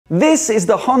This is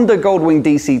the Honda Goldwing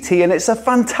DCT, and it's a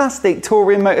fantastic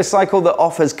touring motorcycle that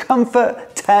offers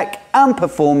comfort, tech and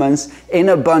performance in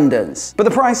abundance. But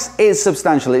the price is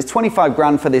substantial. It's 25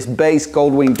 grand for this base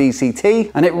Goldwing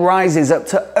DCT, and it rises up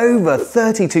to over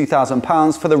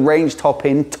 £32,000 for the range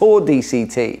topping Tour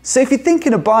DCT. So if you're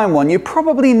thinking of buying one, you're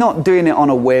probably not doing it on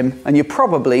a whim, and you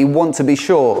probably want to be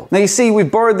sure. Now you see,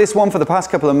 we've borrowed this one for the past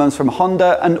couple of months from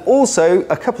Honda, and also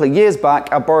a couple of years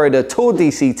back I borrowed a Tour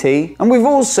DCT, and we've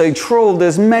also trawled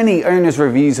as many owners'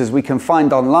 reviews as we can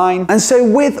find online. And so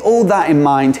with all that in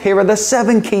mind, here are the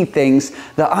 7 key things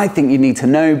that I think you need to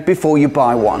know before you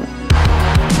buy one.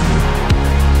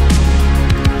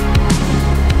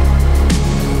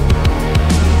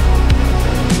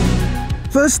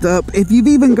 First up, if you've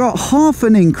even got half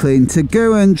an inkling to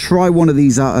go and try one of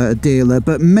these out at a dealer,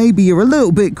 but maybe you're a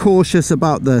little bit cautious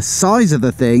about the size of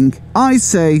the thing, I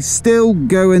say still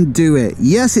go and do it.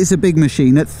 Yes, it's a big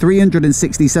machine at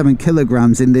 367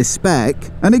 kilograms in this spec,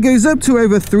 and it goes up to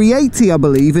over 380, I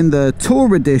believe, in the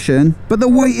Tour edition, but the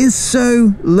weight is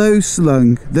so low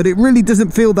slung that it really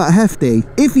doesn't feel that hefty.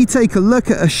 If you take a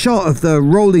look at a shot of the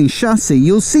rolling chassis,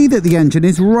 you'll see that the engine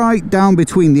is right down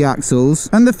between the axles,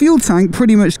 and the fuel tank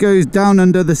pretty much goes down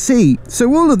under the seat.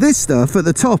 So all of this stuff at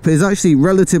the top is actually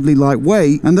relatively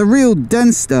lightweight, and the real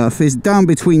dense stuff is down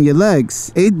between your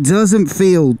legs. It doesn't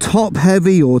feel top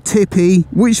heavy or tippy,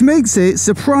 which makes it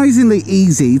surprisingly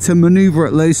easy to maneuver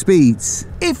at low speeds.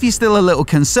 If you're still a little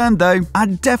concerned though,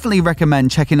 I'd definitely recommend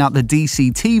checking out the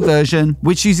DCT version,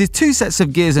 which uses 2 sets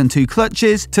of gears and 2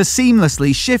 clutches to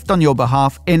seamlessly shift on your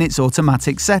behalf in its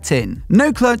automatic setting.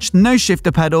 No clutch, no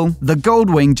shifter pedal, the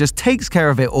Goldwing just takes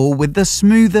care of it all with the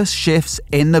smoothest shifts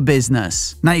in the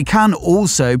business. Now you can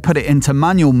also put it into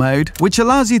manual mode, which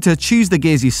allows you to choose the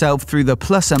gears yourself through the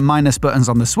plus and minus buttons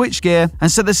on the switchgear,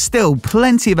 and so there's still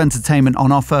plenty of entertainment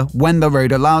on offer when the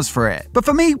road allows for it. But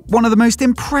for me, one of the most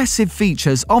impressive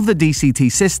features of the DCT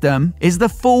system is the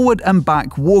forward and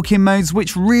back walking modes,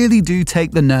 which really do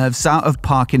take the nerves out of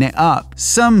parking it up.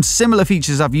 Some similar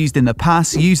features I've used in the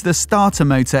past use the starter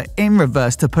motor in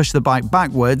reverse to push the bike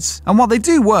backwards, and while they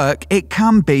do work, it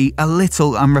can be a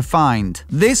little unrefined.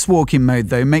 This walking mode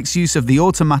though makes use of the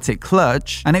automatic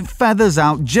clutch, and it feathers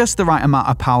out just the right amount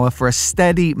of power for a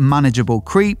steady, manageable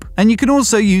creep, and you can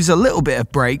also use a little bit of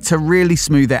brake to really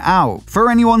smooth it out. For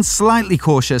anyone slightly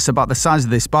cautious about the size of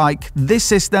this bike, this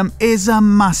system is a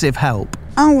massive help.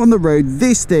 Out on the road,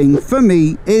 this thing, for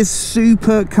me, is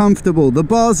super comfortable. The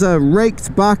bars are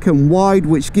raked back and wide,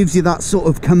 which gives you that sort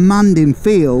of commanding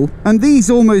feel. And these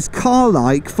almost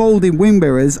car-like folding wing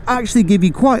mirrors actually give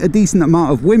you quite a decent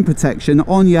amount of wind protection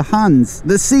on your hands.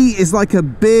 The seat is like a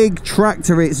big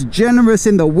tractor. It's generous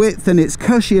in the width and it's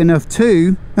cushy enough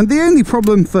too. And the only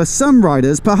problem for some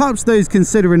riders, perhaps those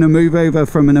considering a move over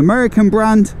from an American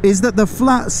brand, is that the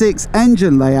flat 6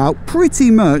 engine layout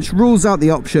pretty much rules out the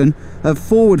option of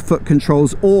forward foot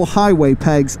controls or highway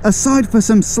pegs, aside for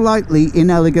some slightly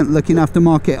inelegant looking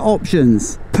aftermarket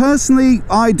options. Personally,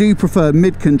 I do prefer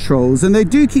mid controls, and they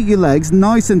do keep your legs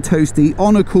nice and toasty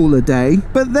on a cooler day,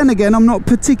 but then again, I'm not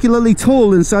particularly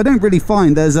tall, and so I don't really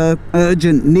find there's a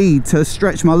urgent need to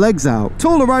stretch my legs out.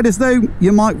 Taller riders though,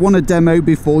 you might want a demo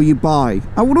before you buy.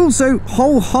 I would also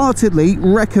wholeheartedly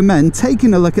recommend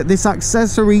taking a look at this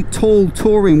accessory tall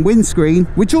touring windscreen,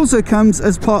 which also comes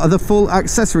as part of the full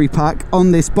accessory pack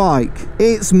on this bike.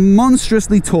 It's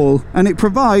monstrously tall, and it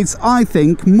provides, I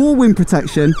think, more wind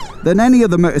protection than any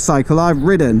other motorcycle I've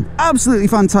ridden. Absolutely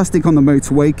fantastic on the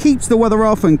motorway, keeps the weather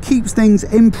off and keeps things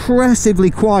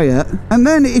impressively quiet. And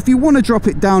then if you want to drop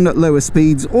it down at lower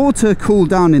speeds or to cool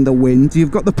down in the wind,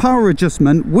 you've got the power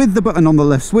adjustment with the button on the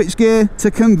left switchgear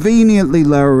to conveniently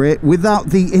lower it without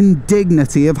the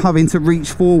indignity of having to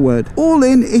reach forward. All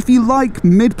in, if you like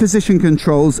mid-position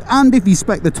controls and if you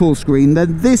spec the tall screen,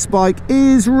 then this bike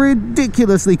is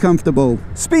ridiculously comfortable.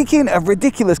 Speaking of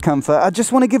ridiculous comfort, I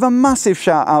just want to give a massive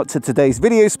shout out to today's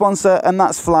video sponsor, and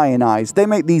that's Flying Eyes. They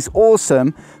make these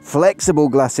awesome flexible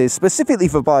glasses specifically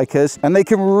for bikers, and they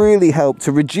can really help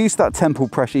to reduce that temple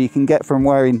pressure you can get from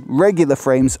wearing regular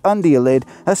frames under your lid,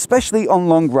 especially on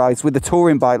long rides with a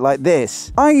touring bike like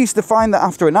this. I used to find that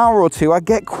after an hour or two I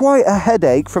get quite a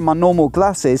headache from my normal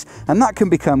glasses, and that can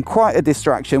become quite a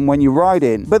distraction when you're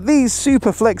riding. But these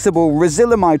super flexible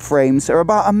Resilimide frames are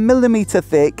about 1 millimeter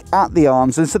thick at the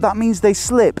arms, and so that means they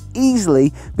slip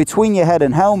easily between your head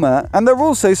and helmet, and they're they're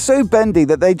also so bendy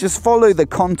that they just follow the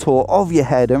contour of your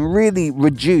head and really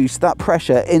reduce that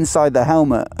pressure inside the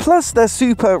helmet. Plus, they're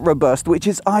super robust, which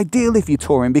is ideal if you're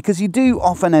touring because you do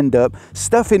often end up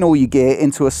stuffing all your gear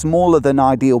into a smaller than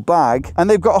ideal bag, and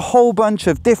they've got a whole bunch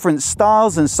of different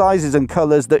styles and sizes and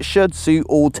colors that should suit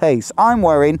all tastes. I'm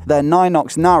wearing their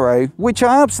 9-ox narrow, which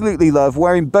I absolutely love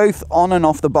wearing both on and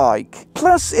off the bike.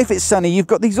 Plus, if it's sunny, you've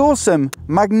got these awesome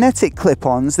magnetic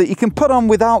clip-ons that you can put on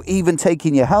without even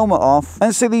taking your helmet off,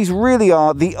 and so these really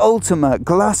are the ultimate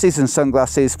glasses and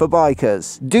sunglasses for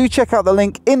bikers. Do check out the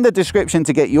link in the description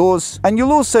to get yours, and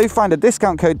you'll also find a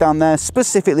discount code down there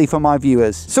specifically for my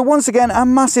viewers. So once again, a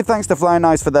massive thanks to Flying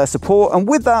Eyes for their support, and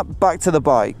with that, back to the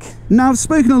bike. Now, I've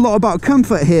spoken a lot about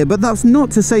comfort here, but that's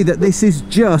not to say that this is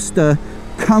just a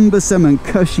cumbersome and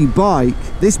cushy bike.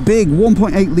 This big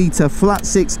 1.8 litre flat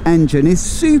 6 engine is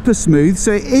super smooth,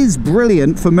 so it is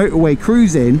brilliant for motorway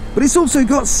cruising, but it's also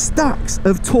got stacks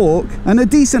of torque and a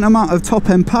decent amount of top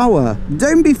end power.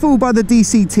 Don't be fooled by the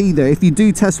DCT though. If you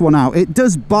do test one out, it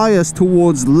does bias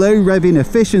towards low revving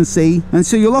efficiency, and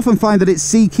so you'll often find that it's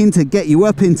seeking to get you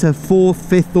up into 4th,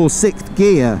 5th or 6th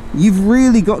gear. You've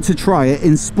really got to try it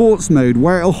in sports mode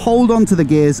where it'll hold on to the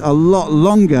gears a lot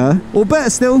longer, or better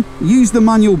still, use the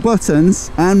manual buttons,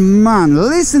 and man,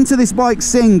 listen to this bike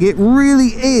sing. It really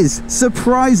is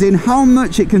surprising how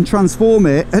much it can transform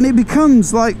it, and it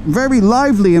becomes like very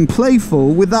lively and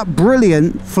playful with that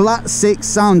brilliant flat 6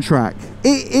 soundtrack.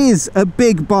 It is a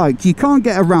big bike, you can't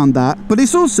get around that, but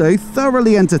it's also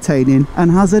thoroughly entertaining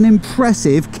and has an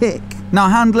impressive kick. Now,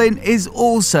 handling is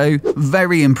also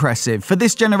very impressive. For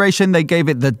this generation, they gave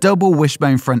it the double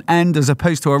wishbone front end as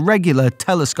opposed to a regular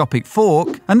telescopic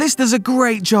fork, and this does a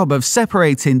great job of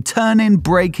separating turning,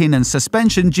 braking and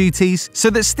suspension duties so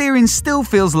that steering still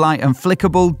feels light and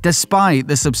flickable despite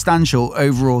the substantial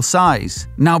overall size.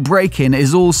 Now, braking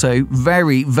is also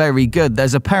very, very good.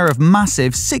 There's a pair of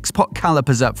massive 6-pot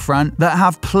calipers up front that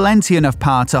have plenty enough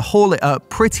power to haul it up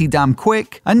pretty damn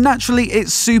quick, and naturally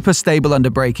it's super stable under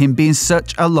braking, being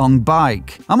such a long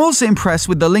bike. I'm also impressed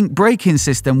with the link braking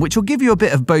system, which will give you a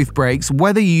bit of both brakes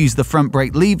whether you use the front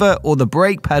brake lever or the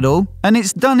brake pedal, and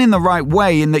it's done in the right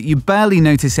way in that you barely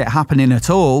notice it happening at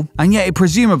all, and yet it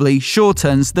presumably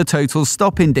shortens the total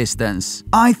stopping distance.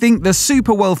 I think the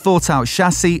super well thought out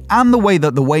chassis and the way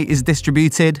that the weight is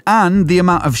distributed and the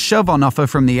amount of shove on offer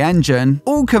from the engine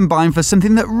all combine for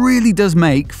something that really does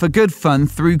make for good fun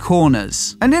through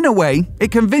corners. And in a way, it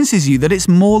convinces you that it's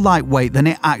more lightweight than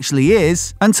it actually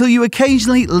is, until you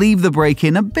occasionally leave the brake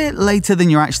in a bit later than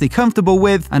you're actually comfortable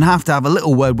with and have to have a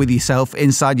little word with yourself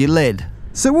inside your lid.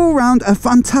 So all round, a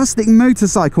fantastic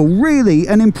motorcycle, really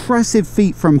an impressive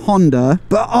feat from Honda,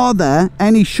 but are there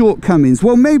any shortcomings?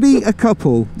 Well, maybe a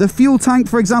couple. The fuel tank,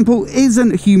 for example,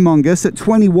 isn't humongous at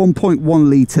 21.1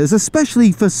 litres,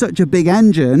 especially for such a big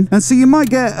engine, and so you might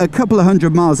get a couple of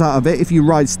 100 miles out of it if you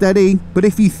ride steady, but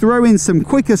if you throw in some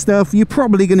quicker stuff, you're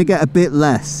probably going to get a bit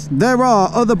less. There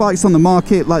are other bikes on the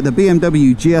market, like the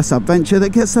BMW GS Adventure,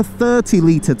 that gets a 30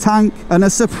 litre tank and a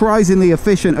surprisingly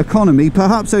efficient economy,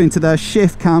 perhaps owing to their shift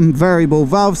cam variable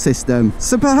valve system.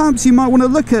 So perhaps you might want to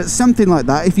look at something like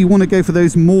that if you want to go for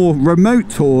those more remote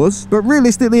tours, but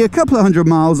realistically a couple of 100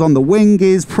 miles on the wing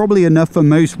is probably enough for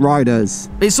most riders.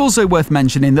 It's also worth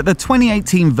mentioning that the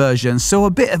 2018 version saw a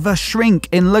bit of a shrink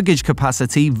in luggage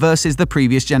capacity versus the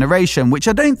previous generation, which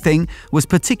I don't think was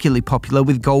particularly popular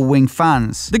with Goldwing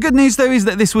fans. The good news though is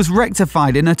that this was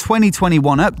rectified in a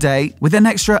 2021 update with an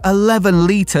extra 11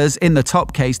 litres in the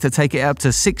top case to take it up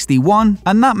to 61,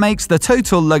 and that makes the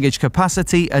total luggage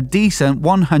capacity a decent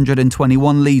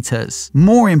 121 litres.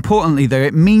 More importantly though,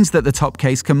 it means that the top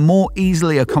case can more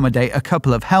easily accommodate a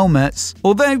couple of helmets,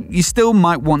 although you still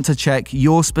might want to check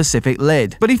your specific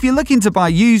lid. But if you're looking to buy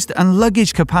used and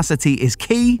luggage capacity is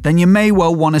key, then you may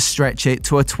well want to stretch it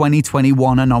to a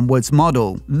 2021 and onwards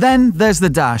model. Then there's the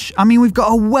dash. I mean, we've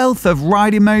got a wealth of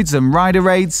riding modes and rider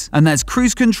aids, and there's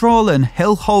cruise control and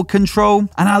hill hold control,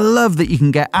 and I love that you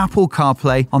can get Apple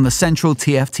CarPlay on the central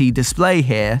TFT display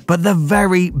here, but the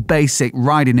very basic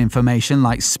riding information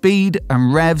like speed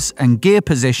and revs and gear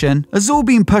position has all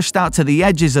been pushed out to the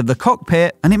edges of the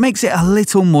cockpit, and it makes it a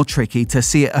little more tricky to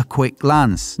see at a quick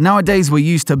glance. Nowadays we're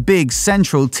used to big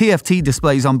central TFT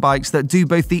displays on bikes that do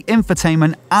both the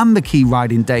infotainment and the key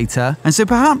riding data, and so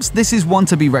perhaps this is one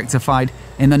to be rectified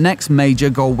in the next major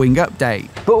Goldwing update.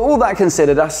 But all that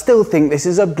considered, I still think this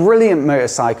is a brilliant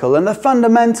motorcycle, and the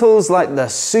fundamentals like the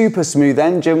super smooth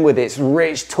engine with its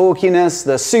rich torquey sturdinesses,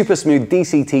 the super smooth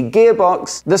DCT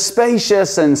gearbox, the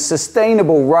spacious and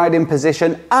sustainable riding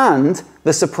position, and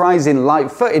the surprising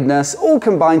light-footedness all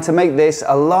combine to make this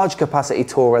a large capacity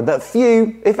tourer that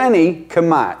few, if any, can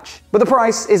match. But the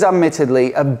price is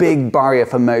admittedly a big barrier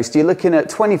for most. You're looking at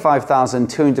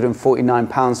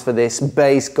 £25,249 for this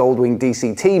base Goldwing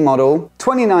DCT model,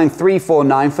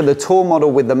 £29,349 for the Tour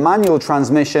model with the manual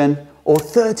transmission, or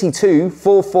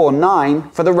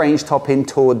 £32,449 for the range-topping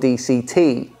Tour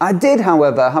DCT. I did,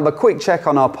 however, have a quick check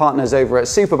on our partners over at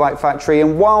Superbike Factory,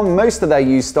 and while most of their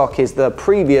used stock is the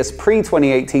previous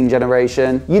pre-2018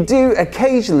 generation, you do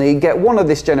occasionally get one of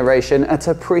this generation at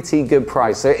a pretty good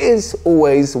price, so it is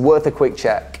always worth a quick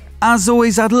check. As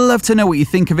always, I'd love to know what you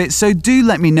think of it, so do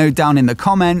let me know down in the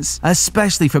comments,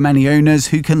 especially from any owners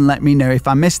who can let me know if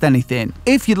I missed anything.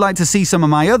 If you'd like to see some of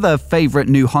my other favourite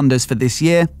new Hondas for this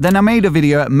year, then I made a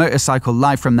video at Motorcycle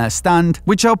live from their stand,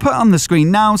 which I'll put on the screen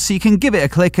now so you can give it a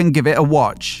click and give it a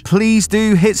watch. Please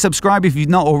do hit subscribe if you've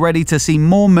not already to see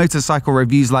more motorcycle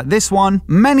reviews like this one.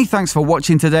 Many thanks for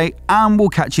watching today, and we'll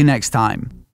catch you next time.